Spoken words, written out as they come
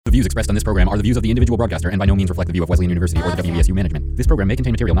The views expressed on this program are the views of the individual broadcaster and by no means reflect the view of Wesleyan University or the WVSU management. This program may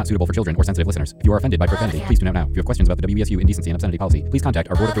contain material not suitable for children or sensitive listeners. If you are offended by profanity, please tune out now. If you have questions about the WVSU indecency and obscenity policy, please contact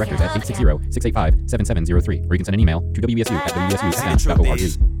our board of directors at 860-685-7703, or you can send an email to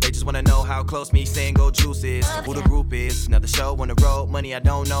wvsu@wvsu.org. They just wanna know how close me single juice is, who the group is. Another show on the road, money I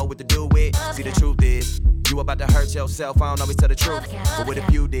don't know what to do with. See, the truth is, you about to hurt yourself, I don't always tell the truth. But what if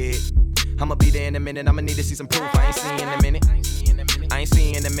you did? I'ma be there in a minute, I'ma need to see some proof. I ain't seen in a minute. I ain't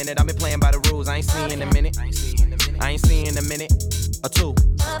seen in a minute, I've been playing by the rules. I ain't seen in a minute. I ain't seen in a minute or two.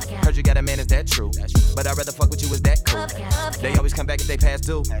 Heard you got a man, is that true? But I'd rather fuck with you, is that cool? They always come back if they pass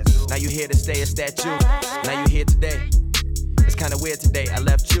due. Now you here to stay a statue. Now you here today. It's kinda weird today, I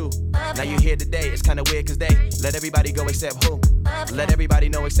left you. Now you here today, it's kinda weird cause they let everybody go except who? Let everybody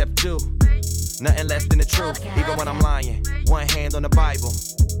know except you. Nothing less than the truth, even when I'm lying. One hand on the Bible.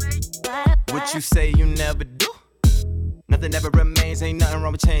 What you say you never do? Nothing ever remains, ain't nothing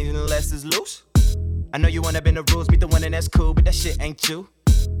wrong with changing unless it's loose. I know you wanna bend the rules, be the one and that's cool, but that shit ain't you.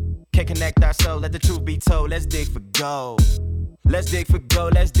 Can't connect our soul, let the truth be told, let's dig for gold. Let's dig for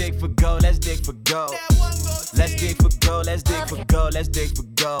gold, let's dig for gold, let's dig for gold. Let's dig for gold, let's dig for gold, let's dig for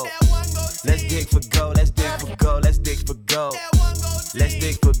gold. Let's dig for gold, let's dig for gold, let's dig for gold. Let's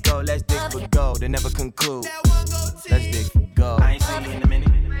dig for gold, let's dig for gold, and never conclude. Let's dig for gold. I ain't seen you in a minute.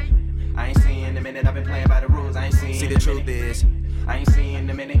 I ain't seen you in a minute, I've been playing by the rules. I ain't seen you. See, the truth is, I ain't seen you in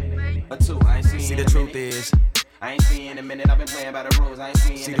a minute or two. I ain't seen you. See, the truth is, I ain't seen you in a minute, I've been playing by the rules. I ain't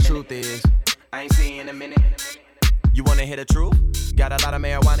seen you. See, the truth is, I ain't seen you in a minute. You wanna hear the truth? Got a lot of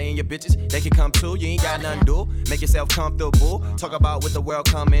marijuana in your bitches, they can come too. You ain't got nothing to do, make yourself comfortable. Talk about what the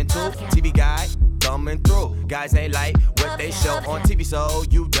world coming to. TV guy, thumbing through. Guys ain't like what they show on TV, so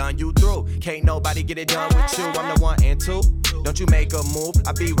you done, you through. Can't nobody get it done with you, I'm the one and two. Don't you make a move,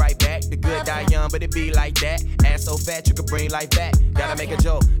 I'll be right back. The good die young, but it be like that. Ass so fat, you can bring life back. Gotta make a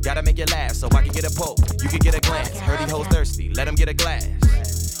joke, gotta make you laugh, so I can get a poke, you can get a glance. Heard these hoes thirsty, let them get a glass.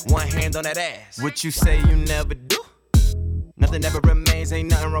 One hand on that ass, what you say you never do? Nothing ever remains, ain't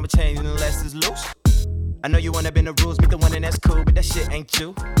nothing wrong with changing unless it's loose. I know you wanna bend the rules, be the one and that's cool, but that shit ain't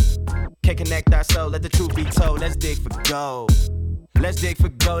you. Can't connect our soul, let the truth be told, let's dig for gold. Let's dig for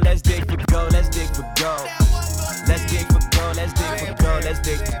gold, let's dig for gold, let's dig for gold. Let's dig for gold, let's dig for gold, let's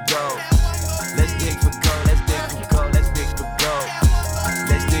dig for gold. Let's dig for gold, let's dig for gold, let's dig for gold.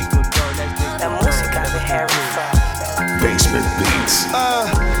 Let's dig for gold, let's dig for gold. La música de Harry Fraud. Basement Beats.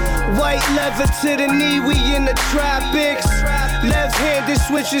 White leather to the knee, we in the tropics. Left-handed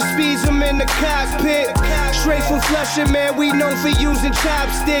switching speeds, I'm in the cockpit. Straight from Flushing, man, we known for using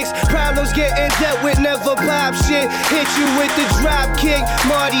chopsticks. Problems getting dealt with, never pop shit. Hit you with the drop kick,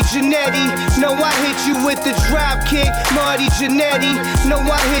 Marty Jannetty. No, I hit you with the drop kick, Marty Jannetty. No,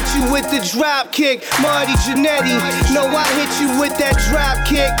 I hit you with the drop kick, Marty Jannetty. No, I hit you with that drop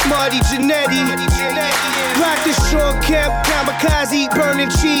kick, Marty Jannetty. Rock the short cap, kamikaze,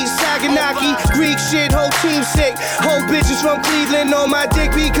 burning cheese, Saganaki, Greek shit, whole team sick. Whole bitches from Cleveland on my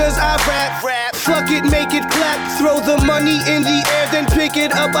dick because I rap. Fuck it, make it clap. Throw the money in the air, then pick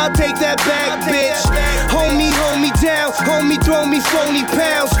it up. I'll take that back, bitch. Homie, hold me down. Homie, throw me phony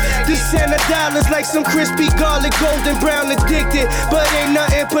pounds. This $10 like some crispy garlic, golden brown, addicted, but ain't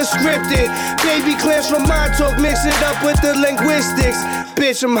nothing prescripted. Baby clams from Montauk, mix it up with the linguistics.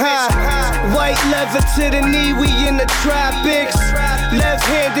 Bitch, I'm high. White leather to the knee, we in the tropics.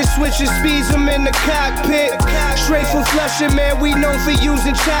 Left-handed switching speeds, I'm in the cockpit. Straight from Flushing, man, we known for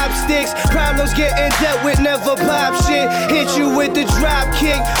using chopsticks. Problems getting dealt with, never pop shit. Hit you with the drop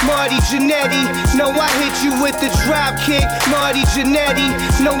kick, Marty Jannetty. No, I hit you with the drop kick, Marty Jannetty.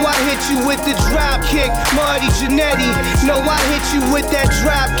 No, I hit you with the drop kick, Marty Jannetty. No, I hit you with that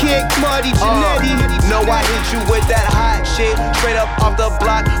drop kick, Marty Jannetty. No, I hit you with that hot shit. Straight up off the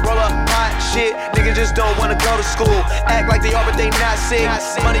block, roll up hot shit. Niggas just don't wanna go to school. Act like they are, but they not sick.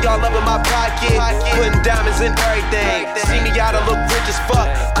 Money all up in my pocket, putting diamonds in everything. See me out, I look rich as fuck.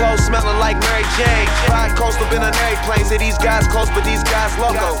 Clothes smelling like Mary Jane. Ride coastal, been on airplane. Say these guys close, but these guys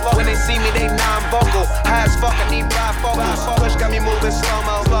local. When they see me, they non-vocal. High as fuck, I need bifocals. Push got me moving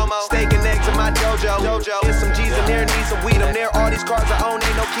slow-mo. Steak and eggs in my dojo. Get some G's in there, need some weed in there. All these cars I own,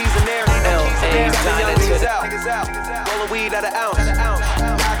 ain't no keys in there. Niggas out. Rollin' weed at an ounce.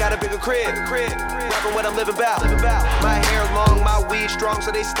 I got a bigger crib. Rapping what I'm living about. My hair long, my weed strong,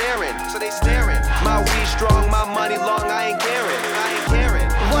 so they staring. My weed strong, my money long, I ain't caring.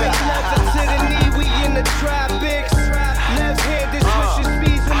 White leather to the knee, we in the tropics. Left-handed switching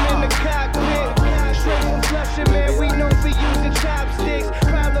speeds, I'm in the cockpit. Straight from Flushing, man, we known for using chopsticks.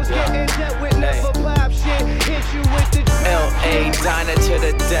 Problems getting dealt with, never pop shit. Hit you with the L.A. diner to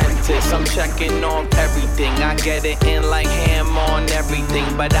the dentist. I'm checking on everything. I get it in like ham on everything.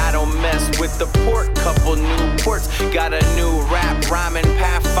 but I don't mess with the port. Couple new ports, got a new rap rhyming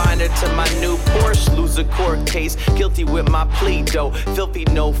Pathfinder to my new Porsche. Lose a court case, guilty with my plea dough. Filthy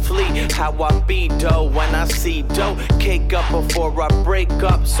no flea, how I be dough when I see dough. Cake up before I break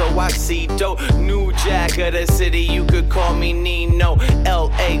up, so I see dough. New Jack of the city, you could call me Nino.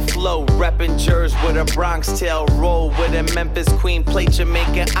 L.A. flow, reppin' Jers with a Bronx tail. Roll with a Memphis Queen plate,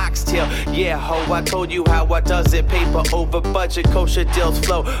 Jamaican oxtail. Yeah, ho, I told you how I does it. Paper over budget, kosher deals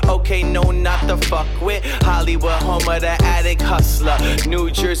flow. Okay, no, not the fuck with Hollywood, home of the addict hustler. New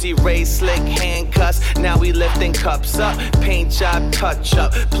Jersey raised slick handcuffs. Now we lifting cups up. Paint job, touch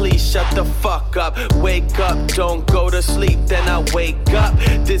up. Please shut the fuck up. Wake up, don't go to sleep, then I wake up.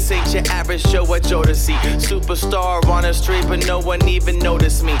 This ain't your average show at Jodeci. Superstar on the street, but no one even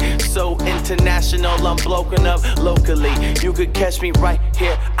noticed me. So international, I'm blown up locally. You could catch me right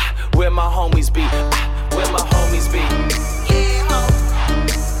here, where my homies be, where my homies be. Yeah, ho.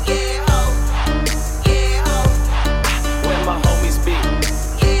 Yeah, ho. Yeah, ho. Where my homies be.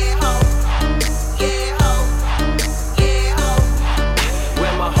 Yeah, ho. Yeah, ho. Yeah, ho.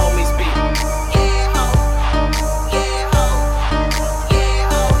 Where my homies be. Yeah, ho. Yeah, ho. Yeah,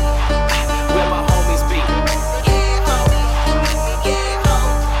 ho. Where my homies be. Yeah, ho. Yeah, ho.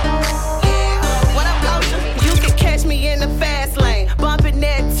 Yeah, ho. What up, Gosha? You can catch me in the fast lane, bumping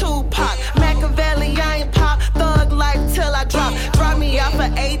that Tupac. Machiavelli, I ain't pop, thug life till I drop. Drop me off for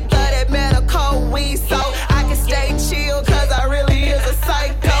 830 medical weed, so I can stay chill, cause I really is a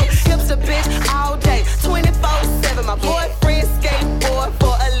psycho. Hipster bitch all day, 24/7. My boyfriend skateboard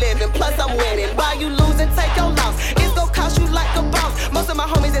for a living, plus I'm winning. While you losing, take your loss. It's gon' cost you like a boss. Most of my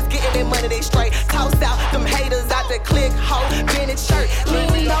homies that's getting their money, they straight toss out. Them haters out the click, hoe, Bennett shirt.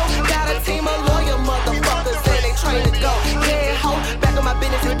 Lino, got a team of loyal motherfuckers, and they train to go. Yeah, hoe, back on my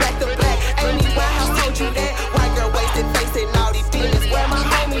business is back to black. Amy Winehouse told you that. White girl wasted face and all these demons. Where my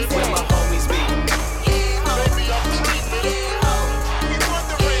homies at? Where my homies be. Yeah, ho. Yeah, ho.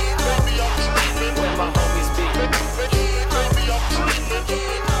 Where my homies be.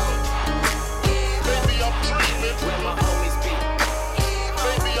 Where my homies be.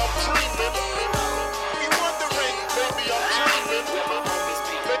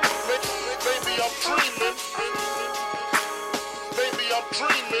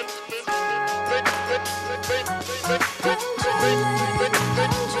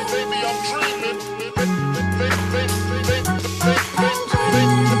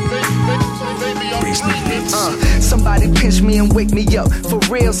 Somebody pinch me and wake me up. For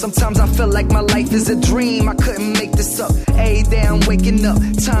real, sometimes I feel like my life is a dream. I couldn't make this up. Every day I'm waking up.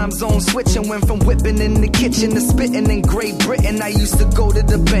 Time zone switching. Went from whipping in the kitchen to spitting in Great Britain. I used to go to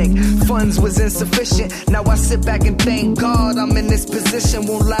the bank. Funds was insufficient. Now I sit back and thank God I'm in this position.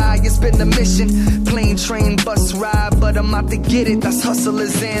 Won't lie, it's been a mission. Plane, train, bus ride, but I'm out to get it. That's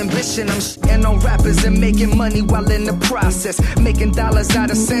hustler's ambition. I'm shitting on rappers and making money while in the process. Making dollars out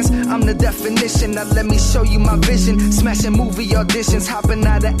of cents. I'm the definition. Now let me show you my vision. Smashing movie auditions, hopping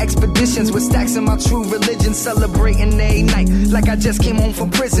out of expeditions with stacks in my true religion, celebrating every night like I just came home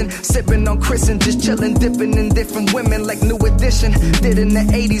from prison, sipping on Chris and just chilling, dipping in different women like New Edition. Did in the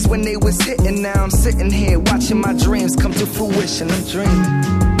 80s when they was hitting. Now I'm sitting here watching my dreams come to fruition. I'm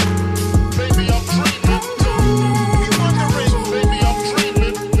dreaming.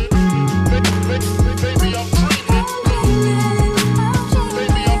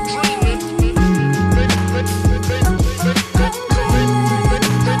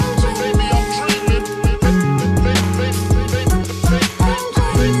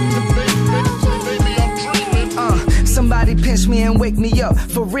 Pinch me and wake me up,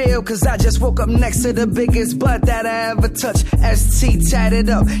 for real, cause I just woke up next to the biggest butt that I ever touched. ST tatted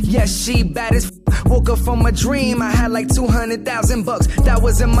up, yes, she bad as woke up from a dream, I had like $200,000 that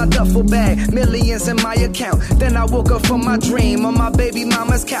was in my duffel bag, millions in my account. Then I woke up from my dream on my baby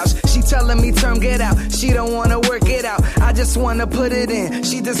mama's couch. She telling me, Term, get out. She don't wanna work it out, I just wanna put it in.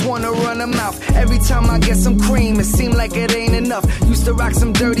 She just wanna run her mouth. Every time I get some cream, it seem like it ain't enough. Used to rock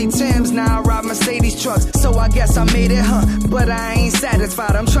some dirty Timbs, now I ride Mercedes trucks. So I guess I made it, but I ain't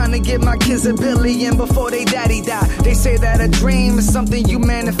satisfied. I'm trying to give my kids $1 billion before they daddy die. They say that a dream is something you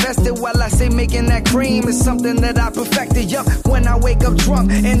manifested, while I say making that cream is something that I perfected. Yup, when I wake up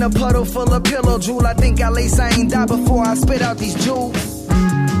drunk in a puddle full of pillow drool, I think at least I ain't die before I spit out these jewels.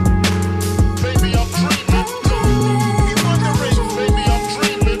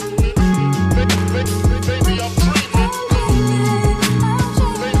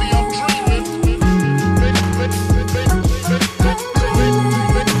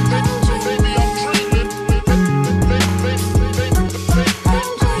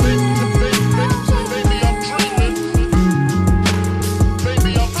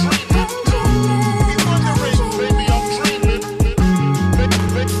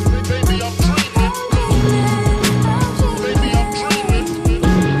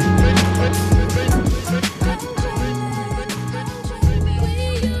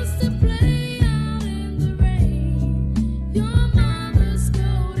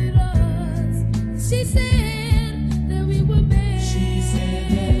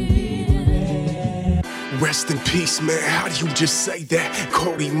 man, how do you just say that?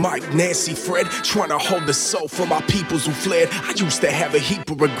 Cody, Mike, Nancy, Fred, trying to hold the soul for my peoples who fled. I used to have a heap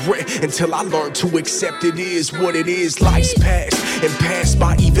of regret until I learned to accept it is what it is. Life's past and passed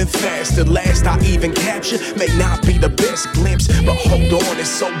by even faster. Last I even captured may not be the best glimpse, but hold on, it's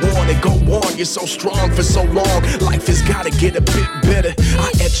so on and go on. You're so strong for so long. Life has gotta get a bit better.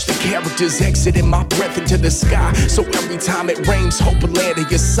 I etch the characters exiting my breath into the sky, so every time it rains, hope will land in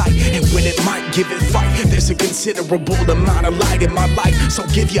your sight. And when it might give it fight, there's a considerable amount of light in my life. So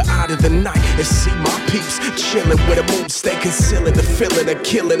give your eye to the night and see my peeps chilling with a moon, stay concealing the feeling of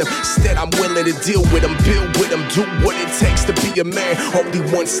killing them. Instead, I'm willing to deal with them, build with them, do what it takes to be a man. Only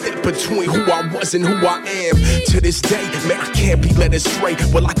one step between who I was and who I am. To this day, man, I can't be led astray.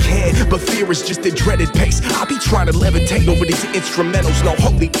 Well, I can, but fear is just a dreaded pace. I be trying to levitate over these instrumentals. No,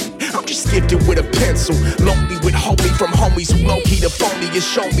 holy, I'm just gifted with a pencil. Lonely with homie from homies who low-key the phony. You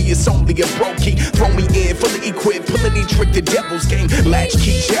show me it's only a broke-key. Throw me in, fully equipped, pulling any trick the devil's game.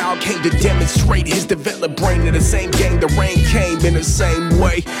 Latchkey child came to demonstrate his developed brain in the same game. The rain came in the same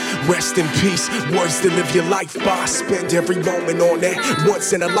way. Rest in peace, words to live your life by. Spend every moment on that.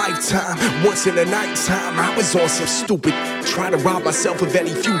 Once in a lifetime, once in a nighttime. I was on some stupid, trying to rob myself of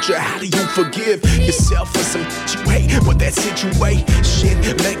any future. How do you forgive yourself for some you hate? But that situation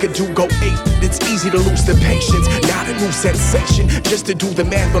make a dude go 8. It's easy to lose the patience, not a new sensation. Just to do the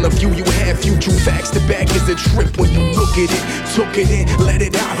math on a view you have. Future facts to back is a trip when you look at it. Took it in, let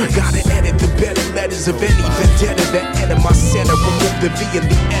it out. Gotta edit the better letters of any vendetta that enter my center. Remove the V and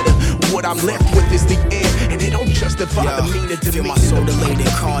the edit. What I'm left with is the end, and it don't justify the meaning to feel me. My soul delayed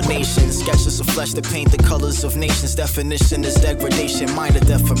incarnation. Sketches of flesh that paint the colors of nations. Definition is degradation, minor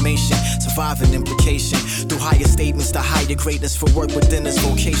defamation. Surviving implication. Through higher statements, the higher greatness for work within this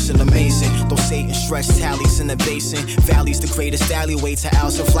vocation. Amazing. Though Satan stretch tallies in the basin. Valleys the greatest alleyway to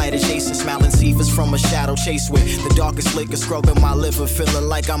hours of flight adjacent. Smiling seavers from a shadow chase with the darkest liquor scrubbing my liver. Feeling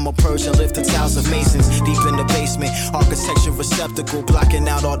like I'm a Persian, lift the towers of masons. Deep in the basement, architecture receptacle. Blocking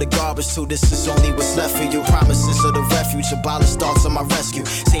out all the garbage too. This is only what's left for you. Promises of the refuge, abolish thoughts of my rescue.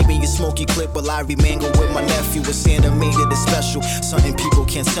 Saving your smoky clip while I remangle with my nephew. It's animated, it's special. Something people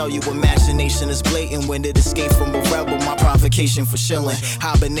can't tell you. Imagination is blatant when it escaped from a rebel. My provocation for chilling.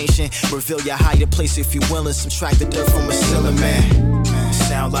 Hibernation, reveal your higher place if you willing. Subtract the dirt from a ceiling, man.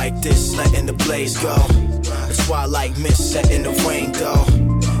 Sound like this, letting the blaze go. The twilight mist set in the rain, though.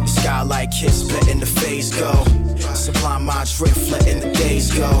 The sky like kiss, letting the phase go. Sublime my drift, letting the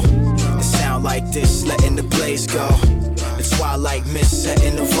days go. It sound like this, letting the blaze go. The twilight mist set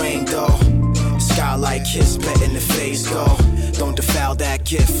in the rain, though. The sky like kiss, letting the phase go. Don't defile that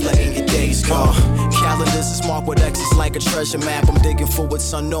gift, letting your days go. Calendars is marked with X's like a treasure map. I'm digging for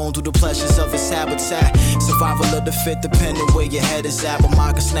what's unknown through the pleasures of its habitat. Survival of the fit, depending where your head is at. But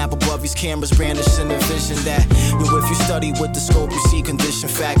mine can snap above these cameras, brandishing the vision that if you study with the scope, you see condition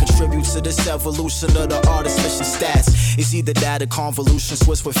fact. Contributes to this evolution of the artist's mission stats. It's either that or convolution,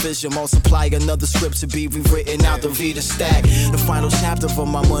 switch with vision. Multiply another script to be rewritten out the reader stack. The final chapter of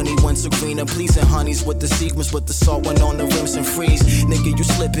my money went to greener. Pleasing honeys with the sequence, with the salt went on the rims and freeze. Nigga, you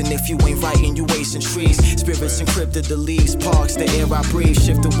slipping if you ain't writing, you wasting trees. Spirits encrypted the leaves, parks, the air I breathe.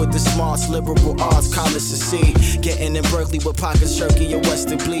 Shifting with the smarts, liberal arts, college to see. Getting in Berkeley with pockets jerky and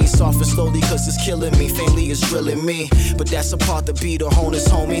Western bleed. Soft and slowly cause it's killing me, faintly it's drilling me. But that's a part to be the honest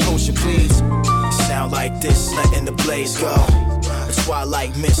homie, hold your please. Sound like this, letting the blaze go. The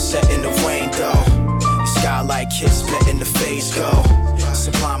twilight mist set in the rain though. The sky like kiss, letting the phase go.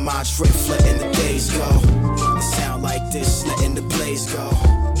 Sublime my drift, letting the days go. It sound like this, letting the blaze go.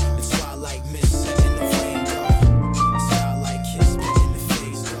 The twilight mist set in the rain go. The sky like kiss, letting the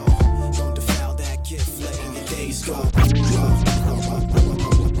phase go. Don't defile that gift, letting the days go.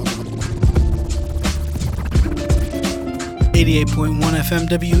 88.1 FM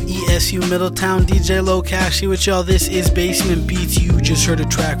WESU Middletown, DJ Low Cash here with y'all. This is Basement Beats. You just heard a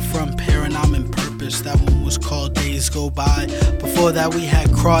track from Paranorm and Purpose. That one was called Days Go By. Before that we had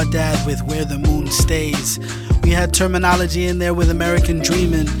Crawdad with Where the Moon Stays. We had Terminology in there with American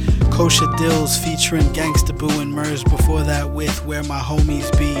Dreamin'. Kosher Dills featuring Gangsta Boo and Murs. Before that with Where My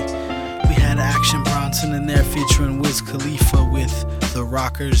Homies Be. We had Action Bronson in there featuring Wiz Khalifa with The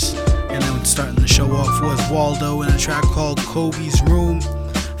Rockers. And then starting the show off was Waldo in a track called Kobe's Room.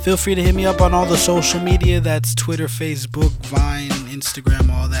 Feel free to hit me up on all the social media. That's Twitter, Facebook, Vine,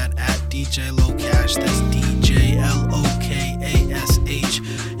 Instagram, all that at DJ Low Cash. That's DJLOKASH.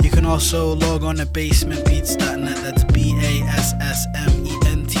 You can also log on to basementbeats.net. That's BASSMENT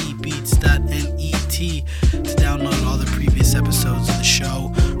beats.net to download all the previous episodes of the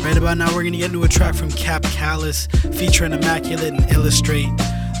show. Right about now, we're going to get into a track from Cap Callis featuring Immaculate and Illustrate.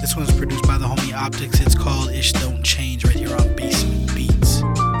 This one's produced by the homie Optics. It's called Ish Don't Change right here on Basement Beats.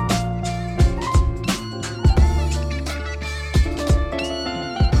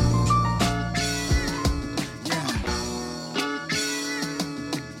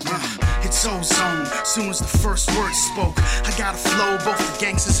 It's ozone, soon as the first word spoke. I got a flow, both the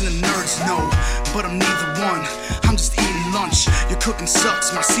gangsters and the nerds know. But I'm neither one, I'm just eating lunch. Your cooking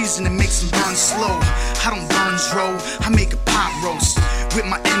sucks, my seasoning makes them burn slow. I don't burn roll, I make a pot roast. With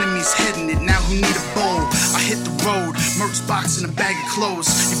my enemies heading it, now who need a bowl? I hit the road, merch box and a bag of clothes.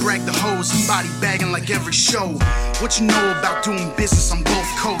 You brag the hoes, somebody bagging like every show. What you know about doing business on both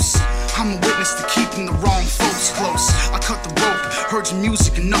coasts? I'm a witness to keeping the wrong folks close. I cut the rope, heard your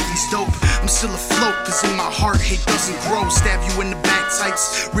music and nothing's dope. I'm still afloat, cause in my heart hate doesn't grow. Stab you in the back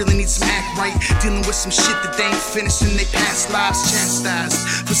tights, really need some act right. Dealing with some shit that they ain't finished in they past lives.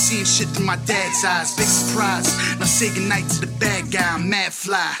 Chastised for seeing shit through my dad's eyes. Big surprise, now say goodnight to the bad guy, I'm mad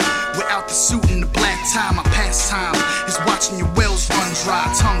fly. Without the suit and the black tie, my pastime is watching your wells run dry,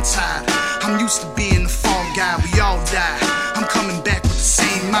 tongue tied. I'm used to being the fall guy, we all die. I'm coming back with the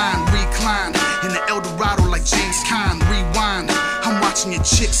same mind, recline in the Eldorado like James Caan, rewind. I'm watching your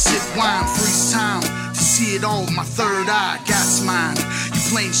chick sip wine, freeze time to see it all with my third eye, God's mine. You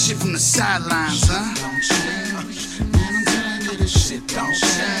playing shit from the sidelines, huh? Don't change, man, I'm telling you this shit don't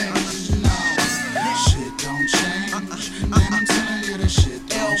change. No, shit don't change, man, I'm telling you this shit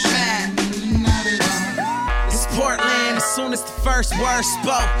don't change. Not at all. It's Portland, as soon as the first word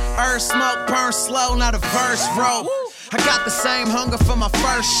spoke. Earth smoke, burn slow, not a verse rope. I got the same hunger for my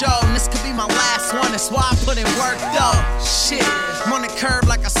first show, and this could be my last one, that's why I put in work though. Shit, I'm on the curb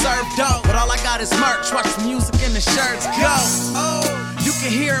like I serve dope, but all I got is merch, watch the music and the shirts go. Oh, you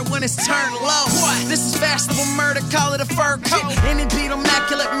can hear it when it's turned low. This is fashionable murder, call it a fur coat. Any beat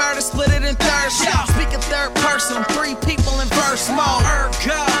immaculate murder, split it in third shots. Speaking third person, I'm three people in verse mode.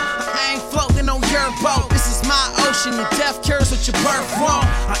 Ergo, I ain't floating on your boat. This is my ocean, your death cures what your birth won't.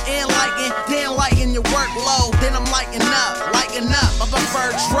 I enlighten, then lighten your workload, then I'm lighten up, I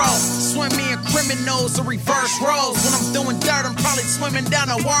prefer troll. Swim me in criminals or reverse roles. When I'm doing dirt, I'm probably swimming down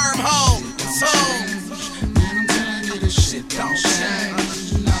a wormhole. So, man, I'm telling you this shit don't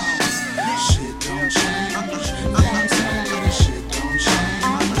change. No, shit don't change. Man, I'm telling you this shit don't change.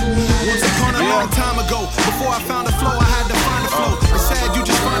 Once upon a long time ago, before I found the flow, I had to find the flow. It's sad you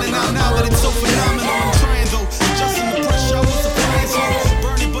just finding out now that it's so phenomenal. I'm trying though, adjusting the pressure, I was surprised.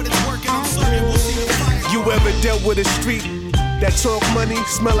 Burning, but it's working, I'm certain we'll see the fire. You ever dealt with a street that talk money,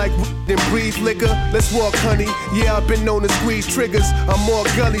 smell like and breathe liquor? Let's walk, honey. Yeah, I've been known to squeeze triggers. I'm more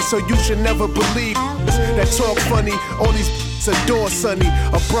gully, so you should never believe that talk funny. All these adore Sonny,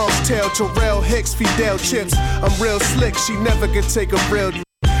 a Bronx tale, Terrell Hicks, Fidel Chips. I'm real slick, she never can take a real.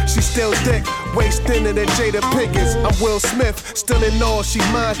 She still thick, waist thinner than Jada Pinkett. I'm Will Smith, still in all, she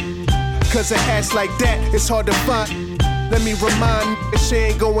mine. Cause a ass like that, it's hard to find. Let me remind she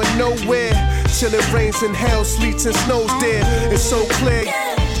ain't going nowhere till it rains and hell, sleets and snows there. It's so clear,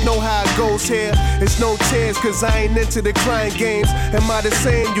 know how it goes here. It's no tears, cause I ain't into the crying games. Am I the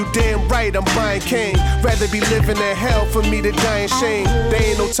same? You damn right, I'm buying cane. Rather be living in hell for me to die in shame. There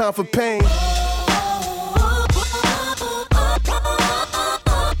ain't no time for pain.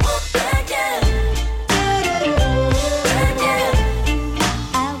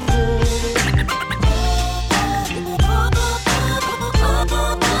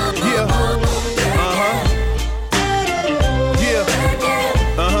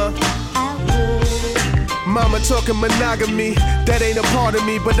 Talking monogamy, that ain't a part of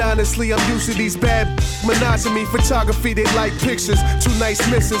me. But honestly, I'm used to these bad monogamy. Photography, they like pictures. Two nice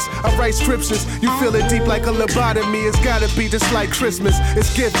misses, I write scriptures. You feel it deep like a lobotomy. It's gotta be just like Christmas.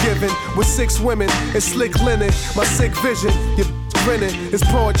 It's gift giving with 6 women. It's slick linen, my sick vision. Your grinning, it's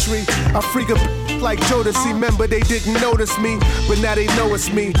poetry. I freak a like Jodeci. Remember they didn't notice me, but now they know it's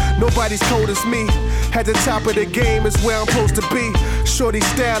me. Nobody's cold as me. At the top of the game is where I'm supposed to be. Shorty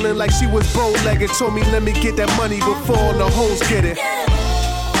styling like she was bow-legged. Told me let me get that money before all the hoes get it.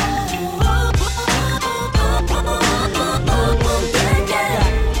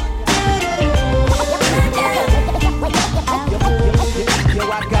 Yo,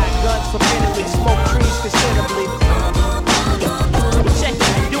 I got guns from Italy, smoke trees considerably. Check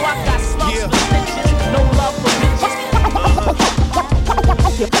it. Yo, I got slugs for snitches, no love for bitches.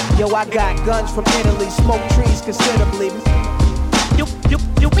 Yo, I got guns from Italy, smoke trees considerably.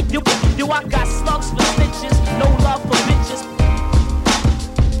 Yo, I got slugs for snitches, no love for bitches.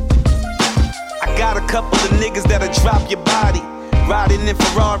 I got a couple of niggas that'll drop your body. Riding in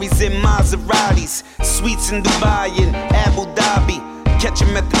Ferraris and Maseratis. Sweets in Dubai and Abu Dhabi. Catch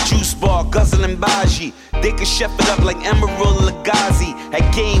him at the juice bar, guzzling Baji. They could chef it up like Emerald Lagasse.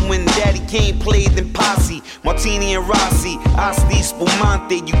 At game when Daddy Kane played in Posse. Martini and Rossi, Asti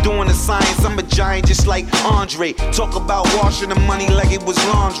Spumante. You doing the science, I'm a giant just like Andre. Talk about washing the money like it was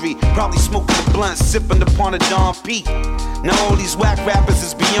laundry. Probably smoking the blunt, sipping upon a Don P. Now all these whack rappers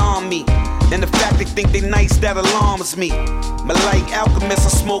is beyond me. And the fact they think they nice, that alarms me. But like alchemists, I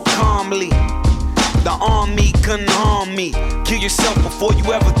smoke calmly. The army couldn't harm me. Kill yourself before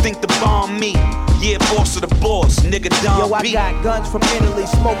you ever think to bomb me. Yeah, boss of the boss, nigga Don Yo, I B. got guns from Italy,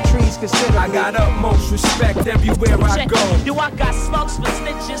 smoke trees considerably. I got utmost respect everywhere I go. Yo, I got slugs for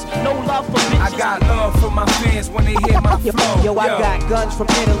snitches, no love for bitches. I got love for my fans when they hear my flow. Yo, I got guns from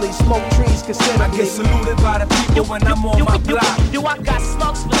Italy, smoke trees considerably. I get saluted by the people when I'm on my block. Yo, I got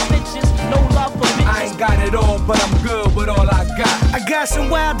slugs for snitches, no love for bitches. I ain't got it all, but I'm good with all I got. I got some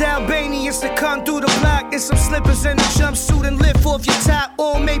wild Albanians to come through the block. And some slippers and a jumpsuit and lift off your top.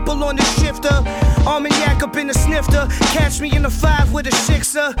 All maple on the shifter. Armagnac up in the snifter. Catch me in the 5 with a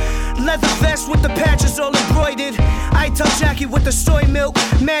sixer. Leather vest with the patches all embroidered. I tell Jackie with the soy milk.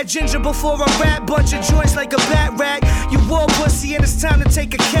 Mad ginger before I rap. Bunch of joints like a bat rack. You wore pussy and it's time to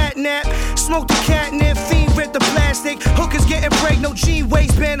take a cat nap. Smoke the catnip, fiend rip the plastic. Hookers getting break, no G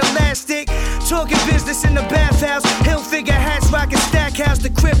waistband elastic. Talking business in the bathhouse. Hill figure hats, rockin' stack house. The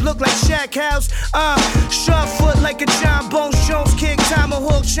crib look like Shack House. Sharp foot like a John Bones Jones kick.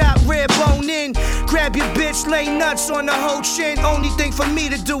 Tomahawk chop, rib bone in. Grab your bitch, lay nuts on the whole chin. Only thing for me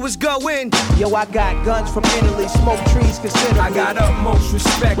to do is go in. Yo, I got guns from Italy, smoke trees considerably. I got utmost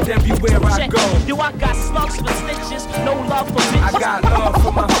respect everywhere I go. Yo, I got slugs for snitches, no love for bitches. I got love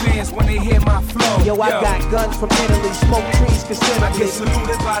for my fans when they hear my flow. Yo, I got guns from Italy, smoke trees considerably. I get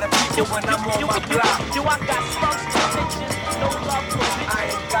saluted by the people when I'm on my block. Yo, I got slugs for snitches, no love for bitches. I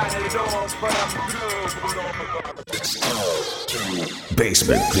ain't got it all, but I'm good with all my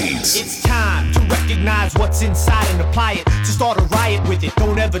Basement Beats. It's time to recognize what's inside and apply it. To start a riot with it,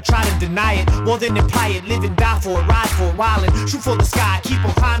 don't ever try to deny it. Well then imply it, live and die for it, ride for a while and shoot for the sky. Keep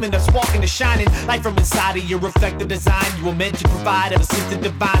on climbing, up, sparking and shining. Light from inside of your reflective design. You were meant to provide ever since the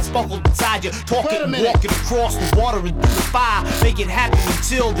divine sparkled inside you. Talking and walking across the water and through the fire. Make it happen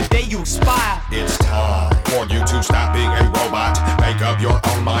until the day you expire. It's time for you to stop being a robot. Make up your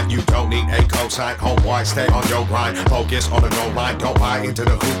own mind, you don't need a cosign. Homeboy, stay on your grind. Focus on the goal line, don't buy into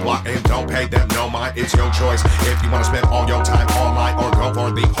the hoopla and don't pay them no mind. It's your choice if you wanna spend all your time online or go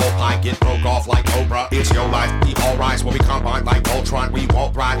for the whole pie. Get broke off like Oprah. It's your life. We all rise when we combine like Voltron. We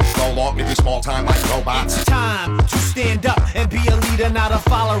won't ride. Go long if you small time like robots. It's time to stand up and be a leader, not a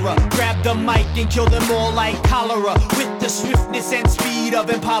follower. Grab the mic and kill them all like cholera. With the swiftness and speed of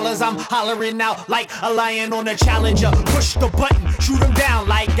impalas, I'm hollering out like a lion on a challenger. Push the button, shoot them down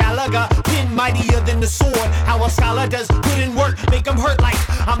like Gallagher. Pin mightier than the sword. How a scholar does put in work, make them hurt like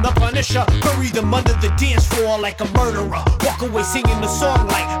I'm the Punisher. Bury them under the dance floor like a murderer. Walk away singing the song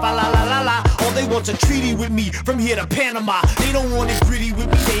like fa la la la la. All they want's a treaty with me from here to Panama. They don't want it gritty with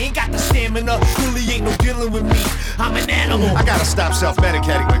me. They ain't got the stamina. Really ain't no dealing with me. I'm an animal. I gotta stop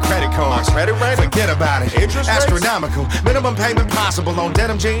self-medicating with credit cards. Credit rating? Forget about it. Interest astronomical. Rates? Minimum payment possible on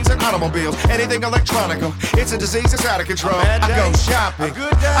denim jeans and automobiles. Anything electronical. It's a disease that's out of control. I go shopping.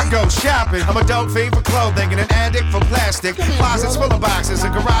 I go shopping. I'm a dope fiend for clothing and an addict for plastic. Closets full of boxes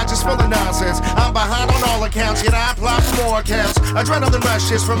and garages full of nonsense. I'm behind on all accounts, yet I apply for more accounts. Adrenaline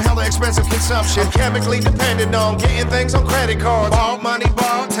rushes from hella expensive consumption. Chemically dependent on getting things on credit cards. All money,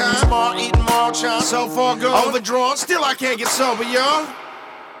 ball time, small eating, mall chunk. So far gone, overdrawn, still I can't get sober, y'all.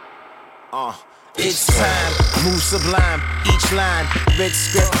 It's time, move sublime, each line, rich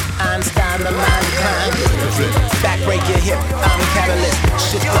script, Einstein, the mind climb. Backbreak your hip, I'm a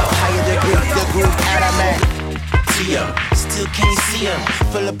catalyst. Shift up higher degree, the groove automatic. Still can't see him,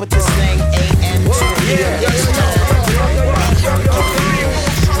 fill up with the slang, A and to here. It's time.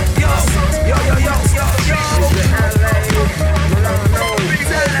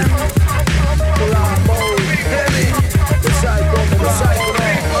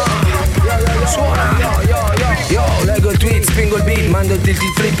 Yo, leggo il tweet, spingo il beat, mando il tilt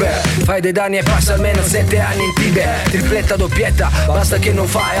flipper. Fai dei danni e passa almeno 7 anni in Tibet. Tripletta, doppietta, basta che non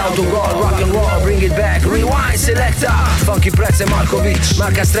fai autogol. Rock and roll, bring it back, rewind, selecta. Funky Prez e Malkovich,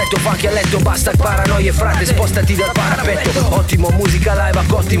 marca stretto, funky a letto. Basta paranoie frate, spostati dal parapetto. Ottimo, musica live a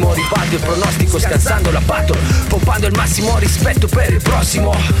ottimo riparto. Il pronostico scansando la battle, pompando il massimo rispetto per il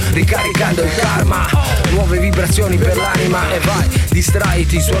prossimo. Ricaricando il karma, nuove vibrazioni per l'anima. E vai,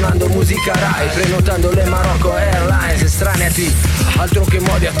 distraiti suonando musica Rai, prenotando le Marocco Airlines, estraneati altro che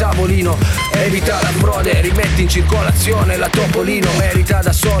modi a tavolino. Evita la frode, rimetti in circolazione la Topolino. Merita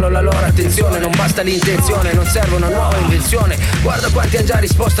da solo la loro attenzione, non basta l'intenzione, non serve una nuova invenzione. Guarda quanti hanno già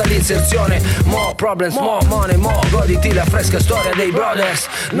risposto all'inserzione. More problems, more money, more. Goditi la fresca storia dei brothers.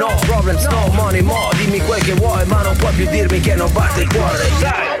 No problems, no money, more. Dimmi quel che vuoi ma non puoi più dirmi che non batte il cuore.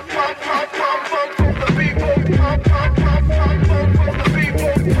 Dai!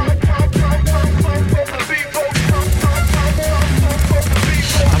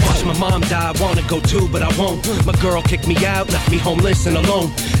 My mom died, wanna go too, but I won't. My girl kicked me out, left me homeless and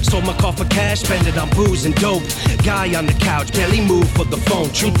alone. Sold my car for cash, spend it on booze and dope. Guy on the couch, barely moved for the phone.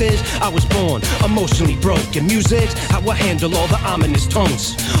 Truth is, I was born emotionally broken. Music's how I handle all the ominous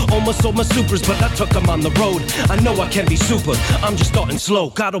tones. Almost sold my supers, but I took them on the road. I know I can be super, I'm just starting slow.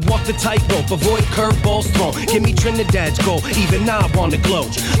 Gotta walk the tightrope, avoid curveballs thrown. Give me Trinidad's goal, even now I wanna glow.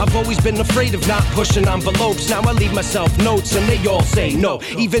 I've always been afraid of not pushing envelopes. Now I leave myself notes and they all say no.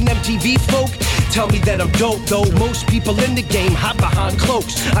 Even MTV folk tell me that I'm dope, though most people in the game hide behind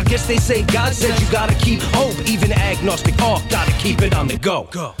cloaks. I guess they say God said you gotta keep hope. Even agnostic art gotta keep it on the go.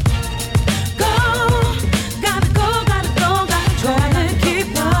 Go. Gotta try to keep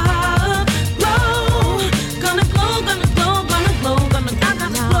up. Glow, gonna glow, gonna glow, gonna glow, gonna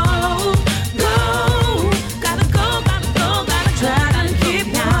glow. Go, gotta try to keep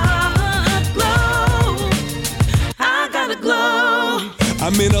up. Glow, I gotta glow.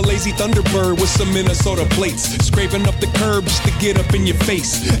 I'm in a lazy Thunderbird with some Minnesota plates, scraping up the curb just to get up in your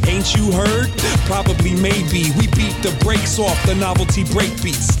face. Ain't you heard? Probably, maybe. We beat the brakes off the novelty break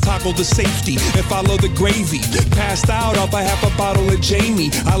beats, toggle the safety and follow the gravy. Passed out off a half a bottle of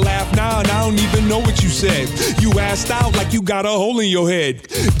Jamie. I laugh now and I don't even know what you said. You asked out like you got a hole in your head.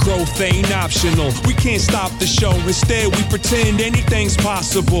 Growth ain't optional. We can't stop the show. Instead, we pretend anything's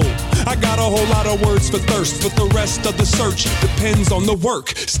possible. I got a whole lot of words for thirst, but the rest of the search depends on the work.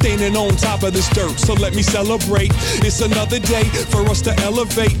 Standing on top of this dirt, so let me celebrate. It's another day for us to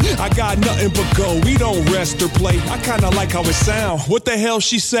elevate. I got nothing but go, we don't rest or play. I kinda like how it sound. What the hell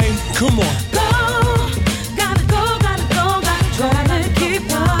she say? Come on. Gotta try to keep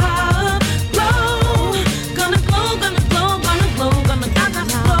up. Glow, gonna glow, gonna glow, gonna glow, gonna glow.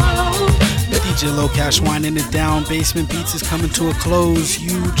 DJ Low Cash winding it down. Basement Beats is coming to a close.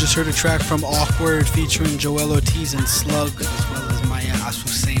 You just heard a track from Awkward featuring Joel Ortiz and Slug, as well as Maya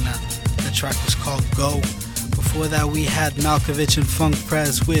Azucena. The track was called Go. Before that, we had Malkovich and Funk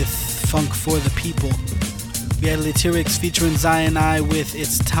Prez with Funk for the People. We had Lytyrix featuring Zion I with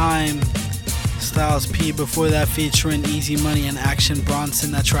It's Time. Styles P before that featuring Easy Money and Action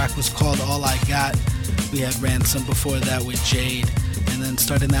Bronson. That track was called All I Got. We had Ransom before that with Jade. And then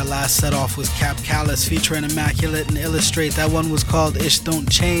starting that last set off was Cap Callis featuring Immaculate and Illustrate. That one was called Ish Don't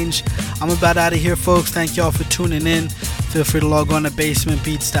Change. I'm about out of here, folks. Thank y'all for tuning in. Feel free to log on to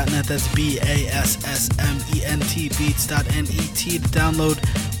basementbeats.net. That's BASSMENT beats.net to download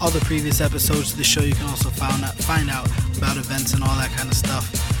all the previous episodes of the show. You can also find out about events and all that kind of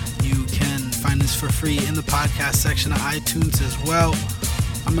stuff. You can find this for free in the podcast section of iTunes as well.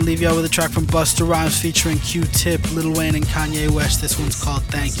 I'm gonna leave y'all with a track from Busta Rhymes featuring Q-Tip, Lil Wayne, and Kanye West. This one's called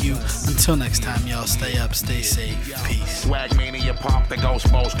Thank You. Until next time, y'all, stay up, stay safe. Peace. Swag mania pop, the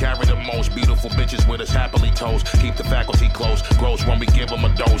ghost most, carry the most beautiful bitches with us happily toast. Keep the faculty close, grows when we give them a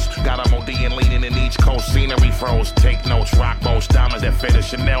dose. Got them OD and leaning in each coast, scenery froze. Take notes, rock boats, diamonds that fit us.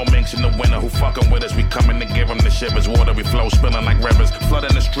 Chanel minks in the winter, who fucking with us? We coming to give them the shivers. Water we flow, spilling like rivers.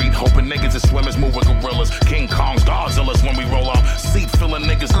 Flooding the street, hoping niggas is swimmers, moving gorillas. King Kongs, Godzillas when we roll up. Seat filling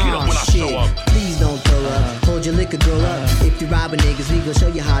niggas, get up when I show up. Please don't throw up, hold your liquor, grow up. If you robbing niggas, we gon' show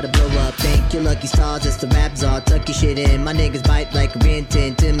you how to blow up. Thank your lucky stars, it's the rap czar. Tuck your shit in, my niggas bite like a Rin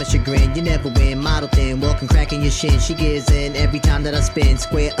Tin. To my chagrin, you never win, model thin. Walking, cracking your shin, she gives in every time that I spin.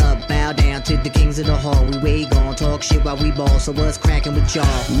 Square up, bow down to the kings of the hall. We way gone, talk shit while we ball. So what's cracking with y'all?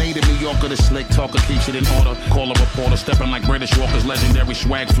 Native New Yorker, the slick talker, keeps it in order. Call a reporter, stepping like British Walkers. Legendary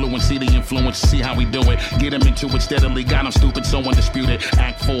swag, fluency, the influence. See how we do it. Get him into it steadily. Got him stupid, so undisputed.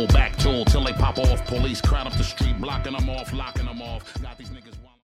 Act full, back tool till they pop off. Police crowd up the street, blocking them off, locking them off. Got these niggas.